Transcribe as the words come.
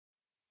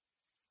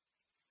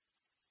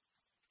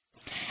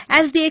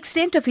As the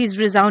extent of his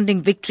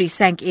resounding victory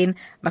sank in,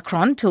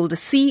 Macron told a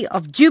sea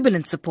of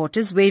jubilant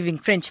supporters waving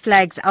French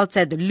flags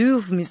outside the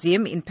Louvre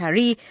Museum in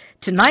Paris,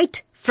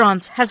 "Tonight,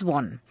 France has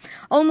won."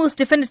 Almost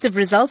definitive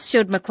results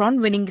showed Macron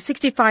winning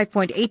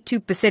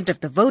 65.82% of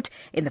the vote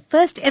in the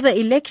first ever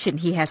election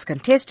he has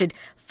contested,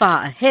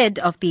 far ahead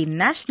of the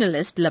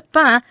nationalist Le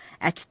Pen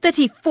at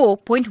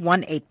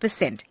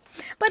 34.18%.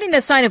 But in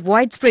a sign of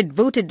widespread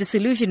voter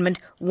disillusionment,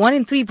 1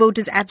 in 3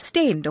 voters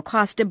abstained or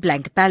cast a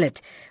blank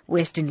ballot.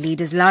 Western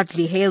leaders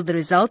largely hailed the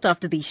result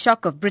after the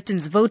shock of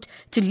Britain's vote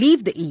to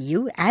leave the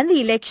EU and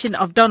the election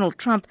of Donald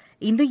Trump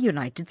in the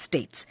United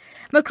States.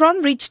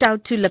 Macron reached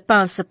out to Le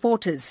Pen's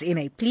supporters in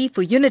a plea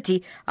for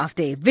unity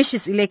after a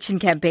vicious election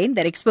campaign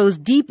that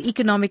exposed deep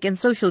economic and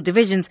social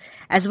divisions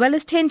as well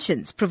as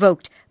tensions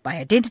provoked by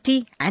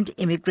identity and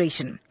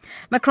immigration.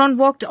 Macron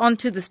walked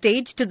onto the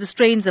stage to the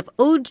strains of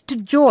Ode to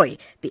Joy,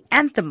 the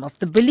anthem of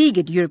the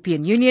beleaguered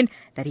European Union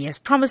that he has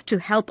promised to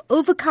help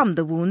overcome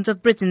the wounds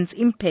of Britain's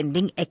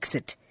impending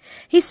exit.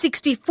 His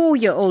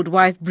 64-year-old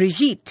wife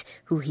Brigitte,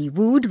 who he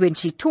wooed when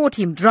she taught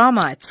him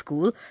drama at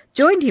school,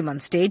 joined him on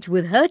stage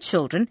with her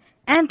children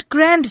and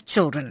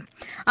grandchildren.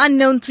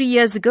 Unknown 3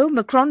 years ago,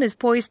 Macron is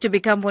poised to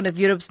become one of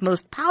Europe's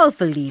most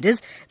powerful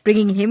leaders,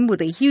 bringing him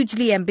with a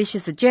hugely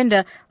ambitious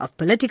agenda of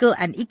political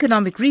and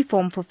economic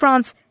reform for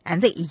France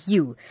and the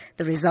EU.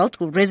 The result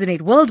will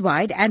resonate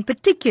worldwide and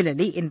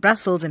particularly in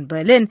Brussels and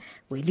Berlin,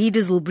 where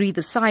leaders will breathe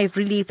a sigh of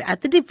relief at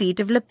the defeat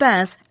of Le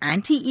Pen's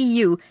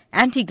anti-EU,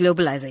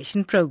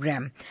 anti-globalization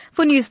program.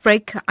 For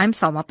Newsbreak, I'm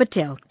Salma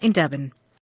Patel in Durban.